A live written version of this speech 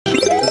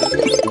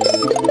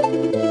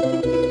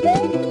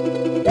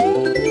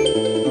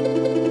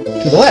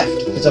the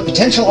left is a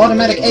potential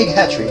automatic egg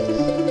hatchery.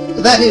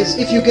 That is,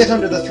 if you get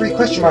under the 3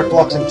 question mark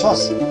blocks and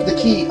toss the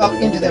key up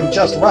into them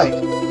just right.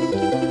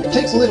 It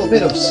takes a little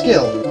bit of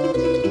skill.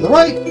 To the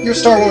right, your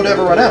star won't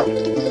ever run out.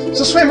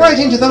 So swim right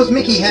into those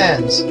Mickey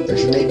hands. There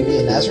should maybe be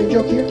a Nazarene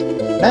joke here.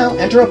 Now,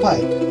 enter a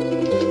pipe.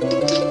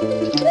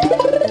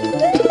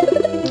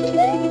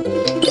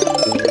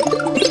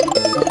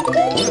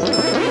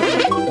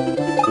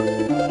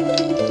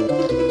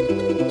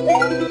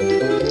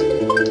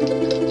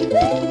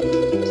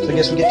 So I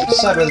guess we get to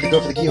decide whether to go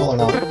for the keyhole or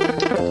not.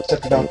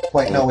 Except we don't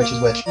quite know which is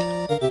which.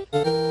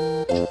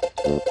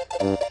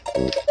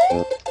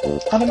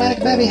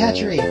 Automatic baby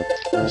hatchery!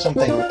 Or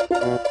something.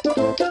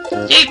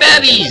 Yay,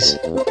 babies!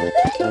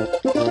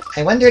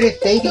 I wondered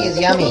if baby is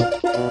yummy.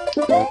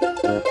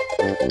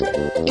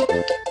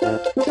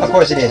 Of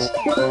course it is.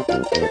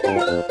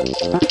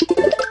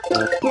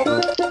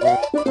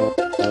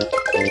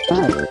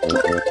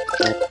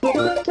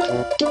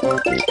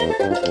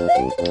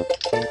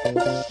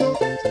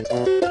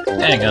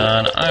 Hang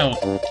on, I'm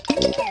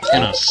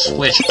gonna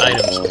switch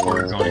items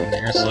before going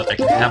there so that I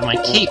can have my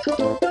cape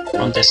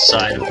on this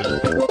side of the...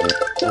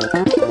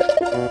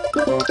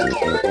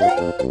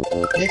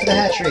 Head to the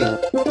hatchery.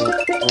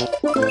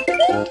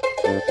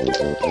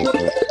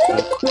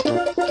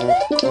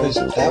 Is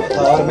that what the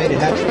automated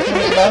hatchery thing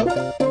is about?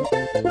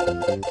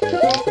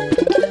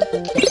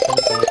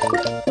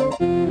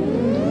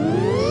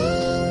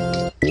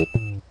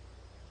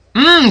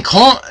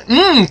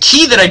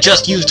 Key that I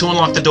just used to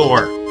unlock the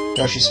door.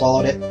 Yoshi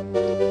swallowed it.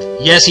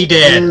 Yes, he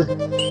did.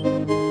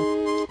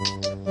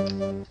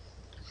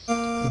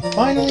 And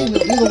finally, we'll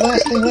do the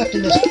last thing left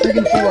in this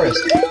friggin'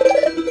 forest.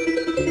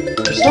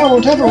 The star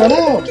won't ever run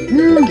out!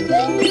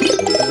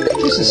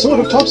 This is sort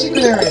of top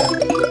secret area.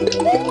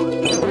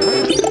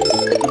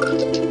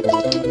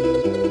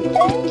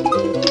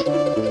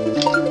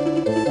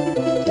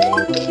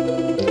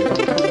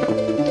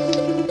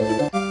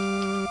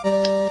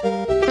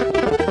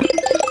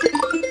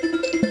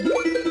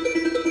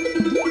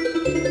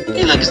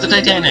 Hey, look, it's the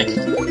Titanic.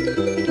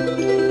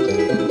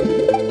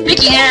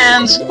 Mickey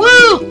hands!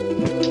 Woo!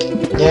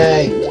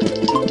 Yay.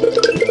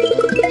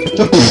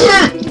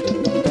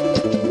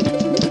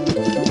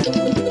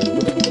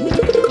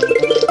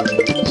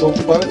 So,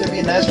 why would there be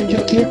a Nazarene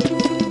joke here?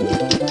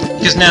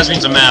 Because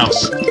Nazarine's a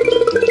mouse.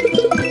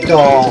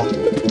 Aw.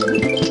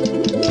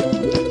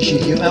 Is she a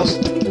cute mouse?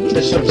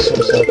 That's sort of so.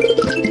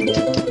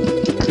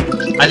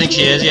 I think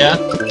she is, yeah.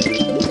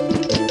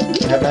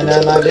 Have I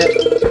not allowed yet?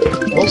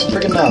 Close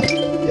friggin' enough.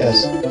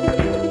 Yes.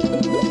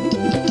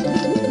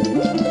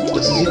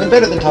 This is even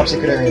better than top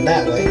secret area in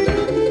that way.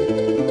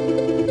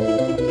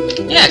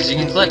 Yeah, because you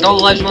can collect all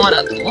the lives you want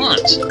at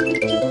once.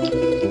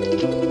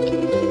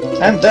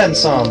 And then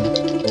some.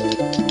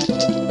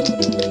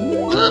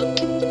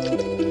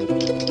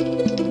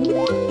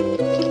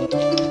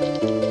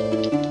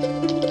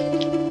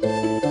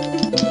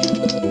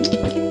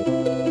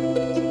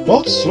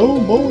 Not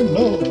slow-mo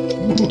enough.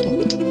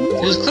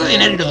 It was clearly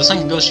an edit of the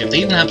sunken ghost ship. They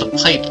even have the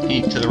pipe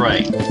to the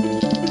right.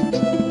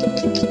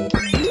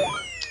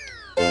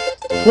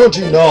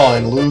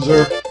 29,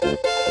 loser.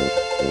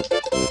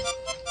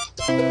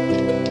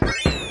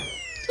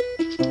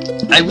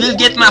 I will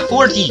get my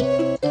 40!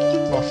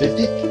 Not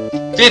 50?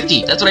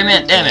 50! That's what I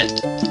meant, damn it!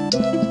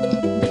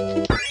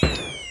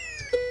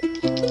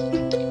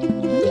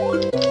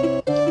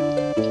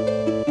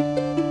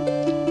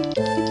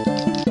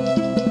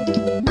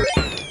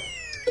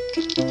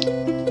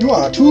 You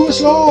are too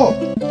slow!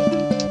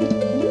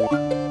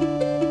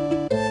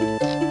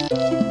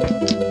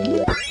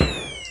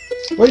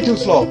 Way too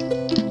slow.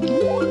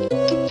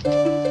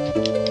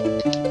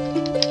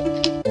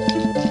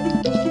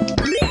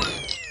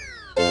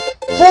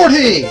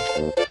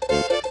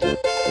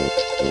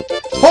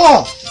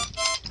 Ha!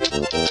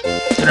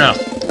 Good enough.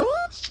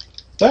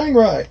 Dang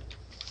right.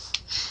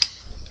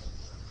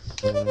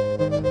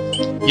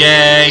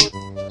 Yay! So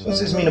what's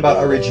this mean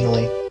about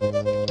originally?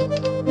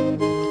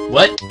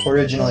 What?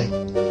 Originally.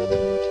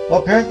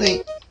 Well,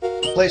 apparently,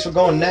 the place we're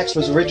going next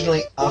was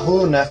originally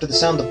Ahun after the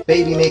sound the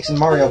baby makes in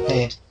Mario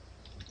Paint.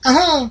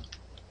 Ahun!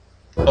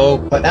 Oh.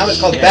 But now it's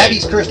called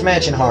Babby's Cursed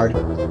Mansion Hard.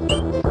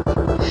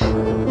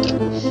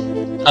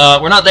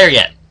 We're not there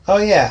yet. Oh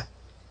yeah.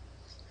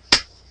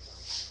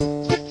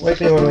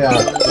 Wake me when we are.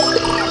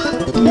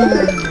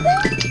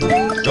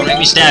 Don't make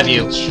me stab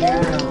you.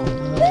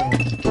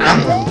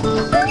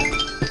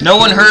 No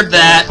one heard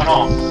that.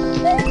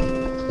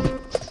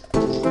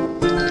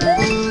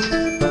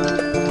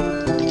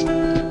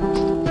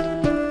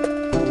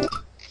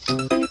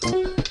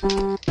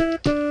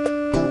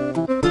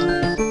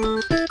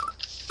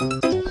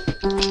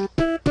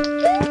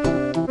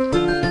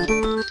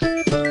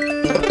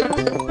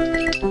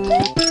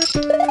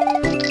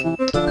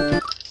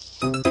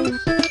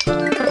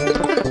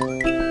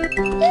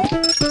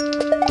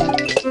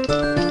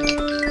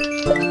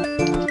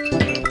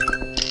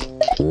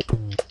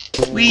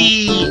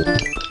 Whee!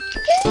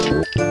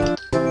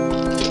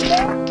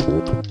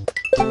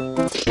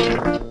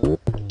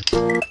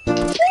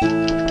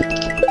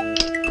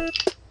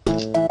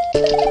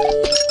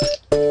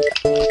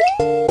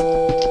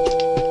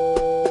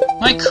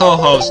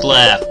 co-host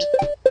left.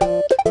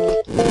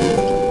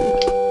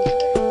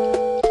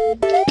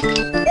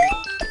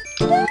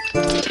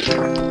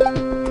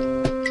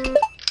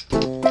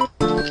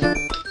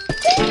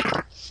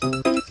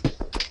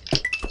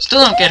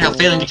 Still don't get how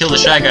failing to kill the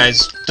Shy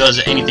Guys does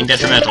anything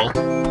detrimental.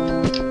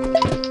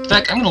 In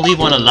fact, I'm gonna leave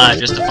one alive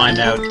just to find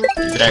out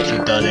if it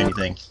actually does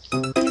anything.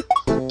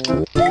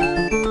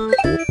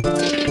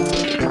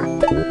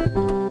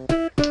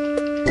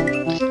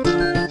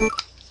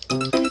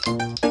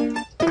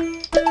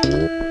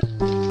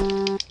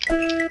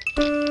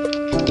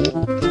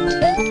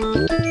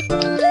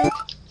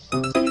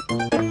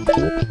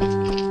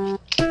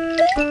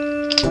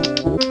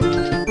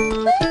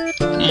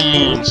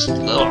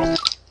 Oh.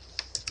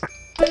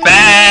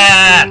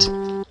 Bat!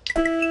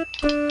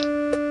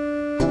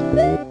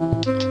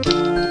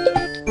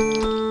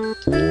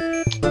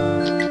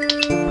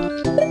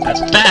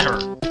 That's batter!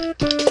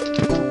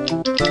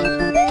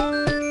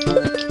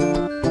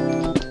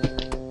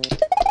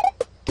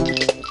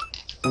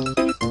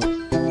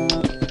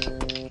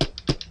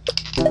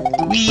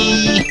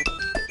 Whee!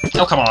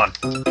 Oh, come on.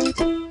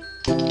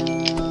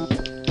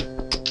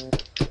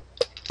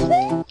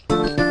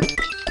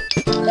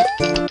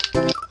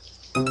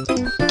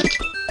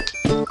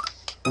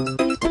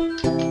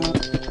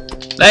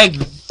 Leg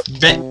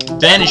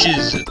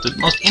vanishes at the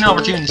most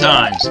inopportune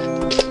times.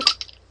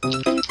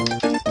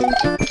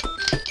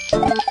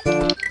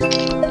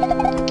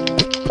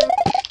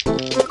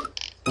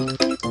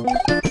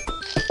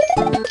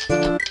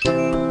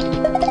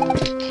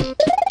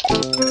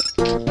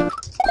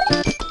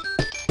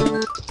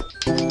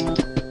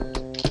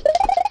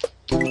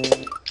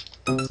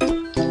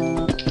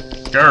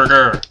 Grr,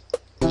 grr.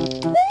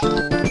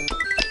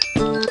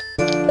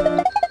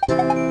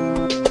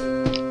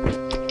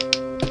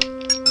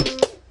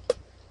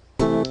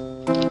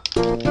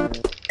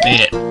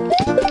 Made it.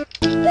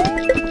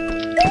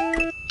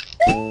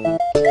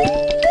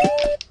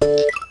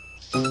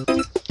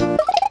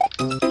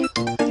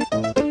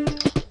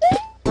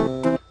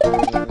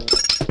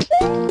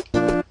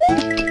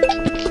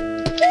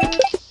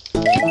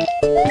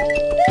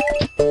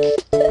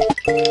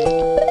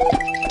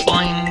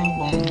 Boing,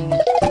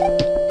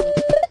 boing.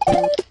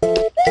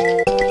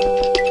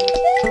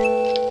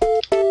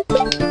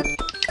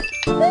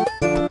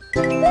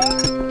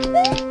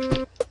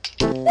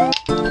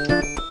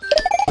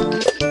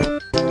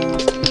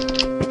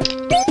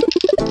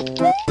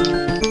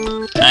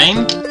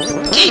 I'm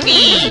KP!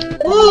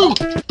 Woo!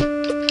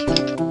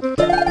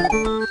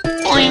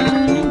 Boing!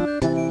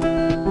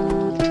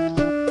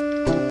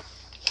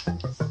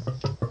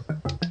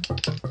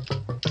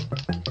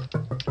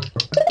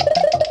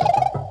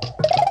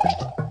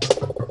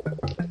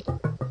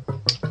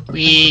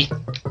 Wee!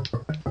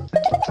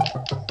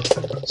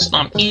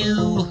 Stomp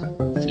you!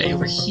 Fly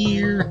over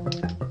here!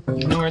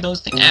 Ignore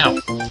those things. Ow!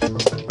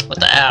 What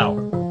the ow?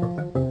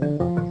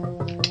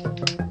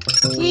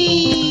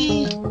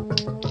 Wee!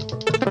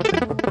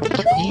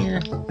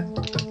 Here.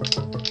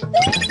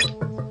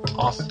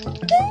 Off.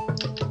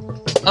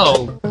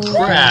 Oh,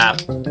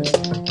 crap.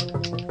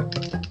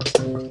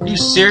 Are you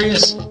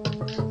serious?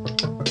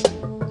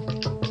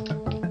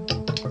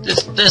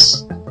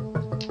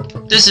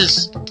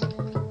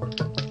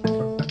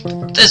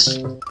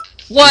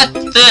 What?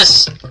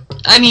 This?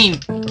 I mean,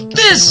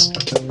 this!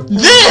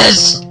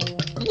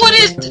 What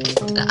is,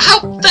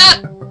 how,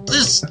 that,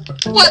 this,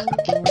 what,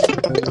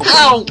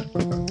 how?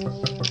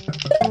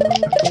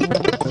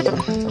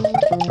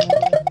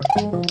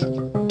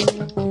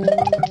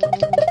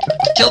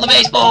 Kill the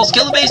baseballs!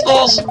 Kill the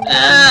baseballs!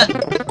 Ah!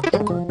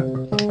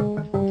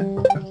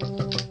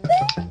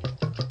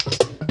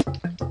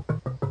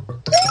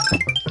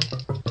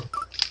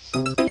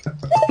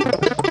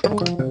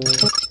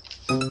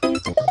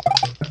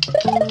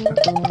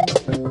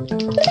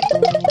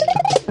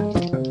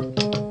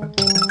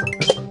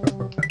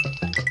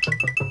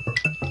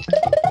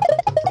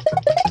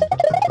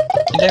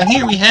 And down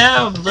here we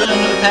have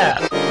another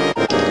path.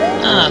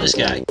 Ah, this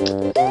guy.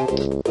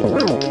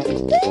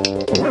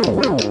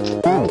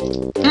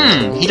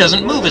 He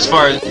doesn't move as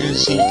far as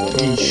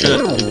he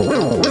should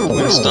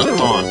when stuck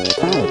on.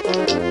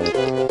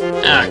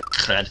 Ah,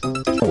 crud.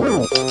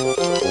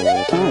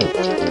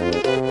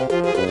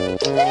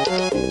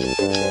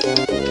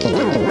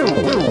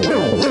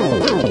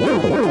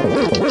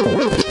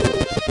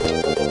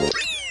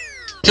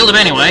 Killed him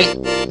anyway.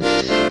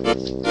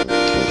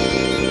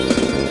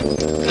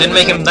 Didn't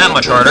make him that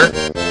much harder.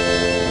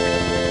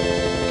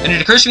 And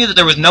it occurs to me that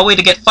there was no way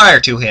to get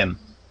fire to him.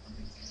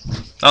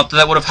 Not that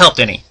that would have helped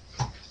any.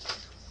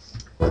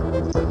 I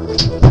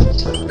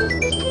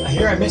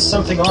hear I missed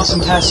something awesome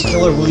past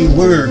Killer Woody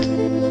Word.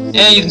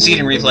 Yeah, you can see it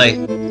in replay.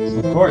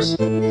 Of course.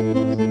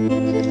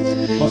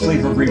 What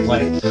flavor of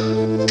replay?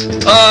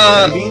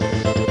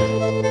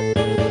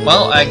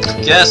 Well, I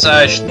guess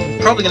I'm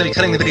probably going to be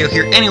cutting the video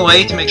here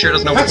anyway to make sure it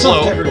doesn't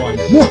overflow. Everyone.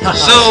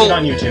 So,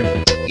 on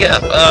YouTube. Yeah,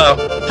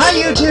 Hi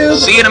YouTube!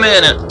 see you in a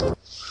minute.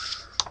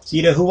 See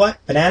you to who what?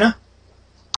 Banana?